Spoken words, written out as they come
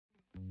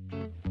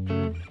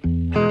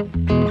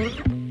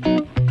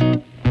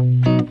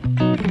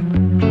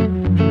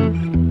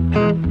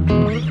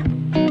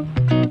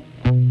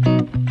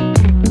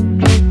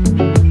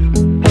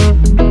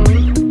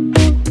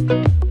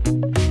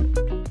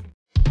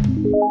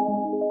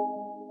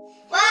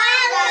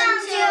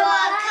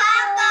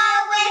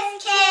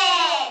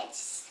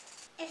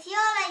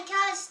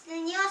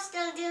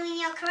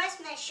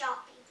Christmas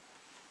shopping.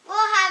 We'll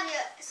have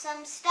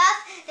some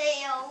stuff that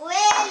you'll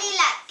really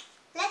like.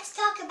 Let's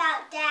talk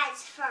about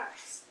Dad's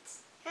first.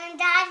 And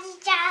Dad's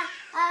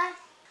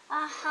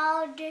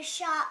how to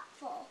shop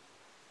for.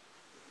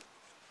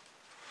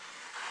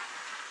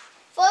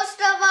 First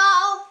of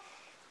all,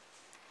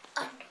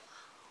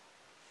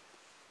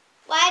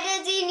 why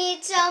does he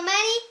need so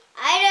many?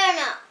 I don't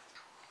know.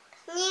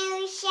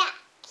 New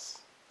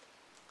socks.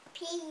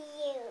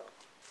 P.U.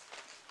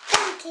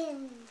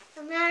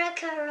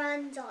 America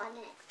runs on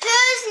it.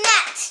 Who's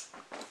next?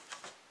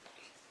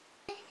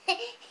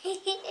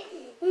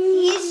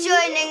 He's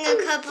joining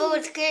a couple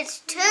with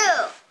kids too.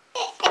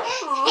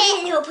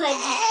 Nobody.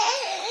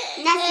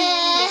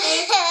 Nothing.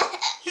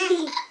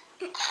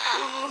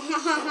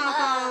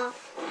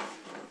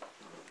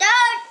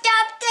 Don't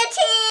dump the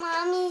tea.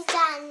 Mommy's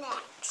on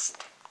next.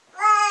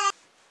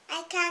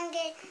 I can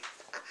get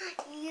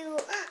you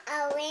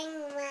a ring,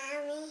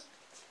 Mommy.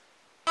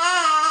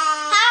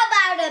 How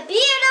about a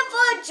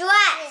beautiful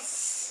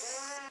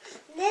dress?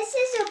 This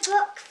is a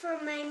book for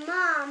my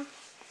mom.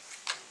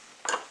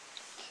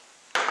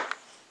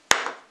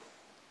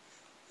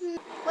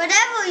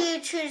 Whatever you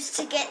choose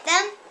to get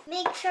them,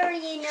 make sure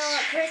you know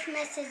what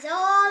Christmas is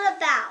all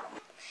about.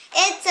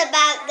 It's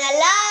about the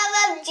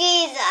love of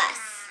Jesus.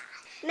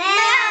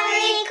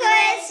 Merry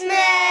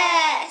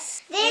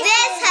Christmas!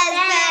 This has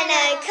been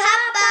a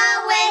Cuppa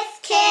with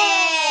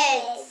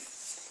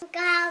Kids.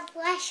 God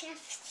bless you,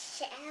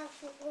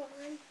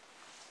 everyone.